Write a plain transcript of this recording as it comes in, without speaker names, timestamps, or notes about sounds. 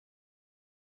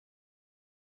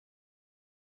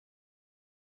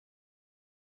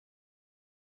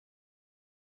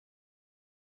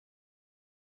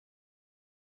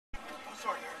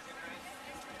Sorry.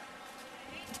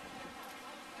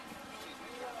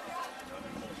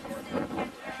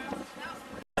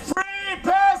 Free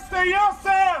Pastor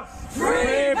Youcef!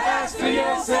 Free Pastor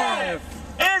Youcef!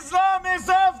 Islam is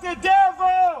of the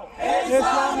devil!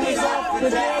 Islam is of the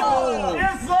devil!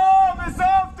 Islam is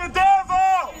of the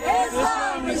devil!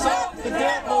 Islam is of the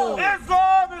devil!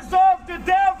 Islam is of the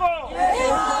devil!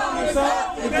 Islam is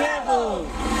of the devil!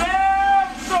 Ban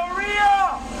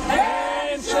Sharia!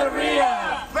 Ban Sharia!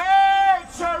 Ban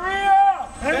Sharia!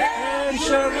 Ban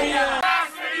Sharia!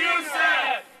 Pastor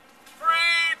Youcef!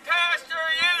 Free Pastor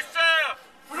Youcef!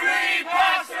 Free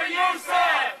Pastor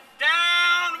Youcef!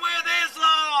 Down with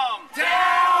Islam!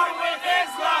 Down with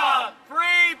Islam!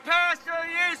 Free Pastor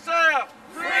Youcef!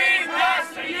 Free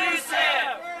Pastor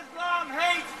Youcef! Islam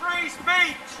hates free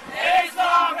speech!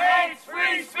 Islam hates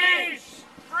free speech!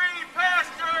 Free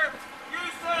Pastor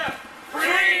Youcef!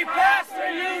 Free Pastor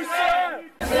Youcef!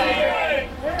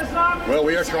 Well,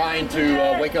 we are trying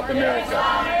to wake up America.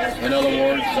 In other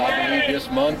words, I believe this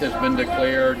month has been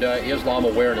declared Islam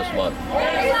Awareness Month.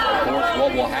 Of course,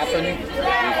 what will happen is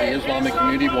the Islamic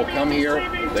community will come here.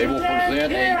 They will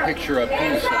present a picture of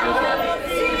peace of Islam.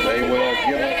 They will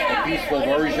give us the peaceful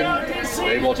version.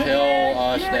 They will tell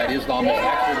us that Islam is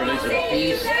actually a religion of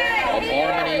peace, of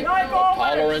harmony, of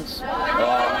tolerance.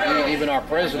 Even our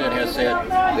president has said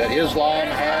that Islam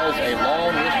has a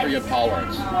long history of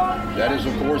tolerance. That is,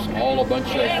 of course, all a bunch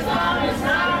of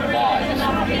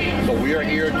lies. So we are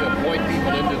here to point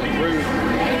people into the truth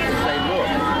and to say,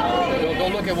 look,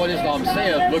 don't look at what Islam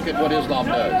says, look at what Islam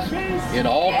does. In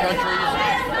all countries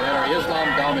that are Islam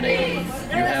dominated,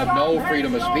 you have no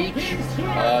freedom of speech,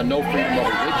 no freedom of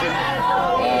religion,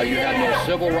 you have no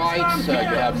civil rights, you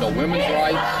have no women's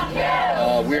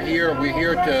rights. We're here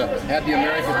to have the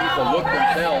American people look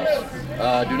themselves.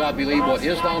 Do not believe what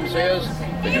Islam says.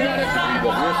 They do not have to believe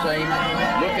what we're saying.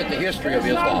 Look at the history of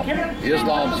Islam.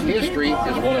 Islam's history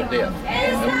is one of death.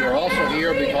 And we are also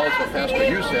here because of Pastor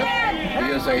Youcef. He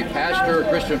is a pastor,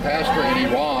 Christian pastor in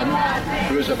Iran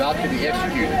who is about to be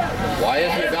executed. Why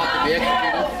is he about to be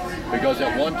executed? Because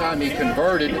at one time he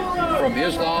converted from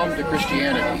Islam to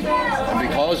Christianity. And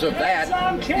because of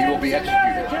that, he will be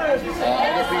executed.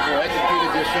 Other people are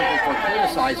executed just simply for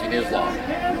criticizing Islam.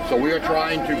 So we are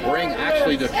trying to bring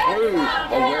actually the true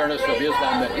awareness of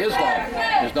Islam, that Islam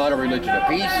is not a religion of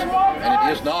peace, and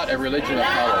it is not a religion of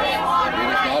tolerance. It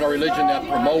is not a religion that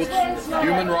promotes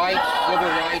human rights,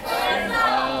 civil rights.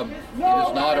 It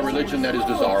is not a religion that is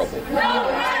desirable.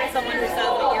 Someone who says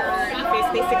that you're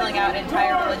basically singling out an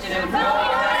entire religion and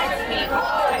promoting a message of hate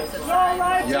types of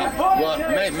stuff. Yeah, well,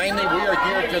 mainly we are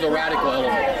geared to the radical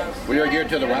element. We are geared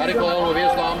to the radical element of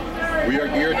Islam. We are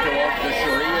geared to the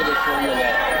Sharia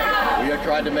law. We are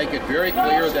trying to make it very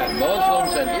clear that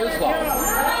Muslims and Islam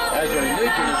as a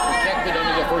religion is protected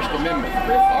under the First Amendment.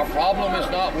 Our problem is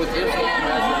not with Islam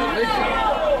as a religion,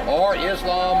 or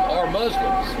Islam or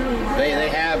Muslims. They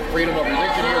have freedom of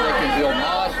religion here. They can build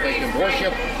mosques, they can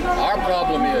worship. Our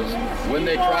problem is when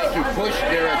they try to push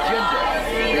their agenda,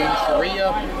 being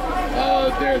Sharia,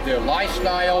 their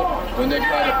lifestyle, when they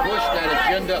try to push that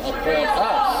agenda upon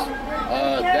us,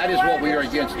 that is what we are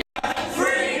against.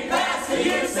 Free Pastor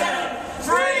Youcef!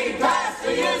 Free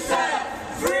Pastor Youcef!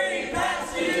 Free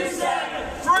Pastor Youcef!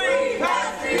 Free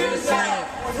Pastor Youcef!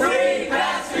 Free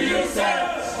Pastor Youcef!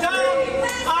 Stop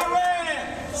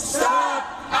Iran! Stop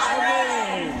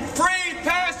Iran! Free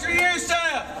Pastor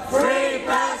Youcef! Free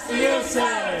Pastor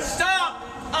Youcef! Stop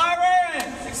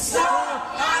Iran! Stop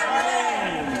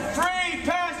Iran! Free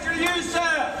Pastor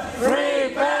Youcef!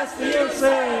 Free Pastor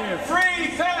Youcef! Free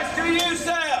Pastor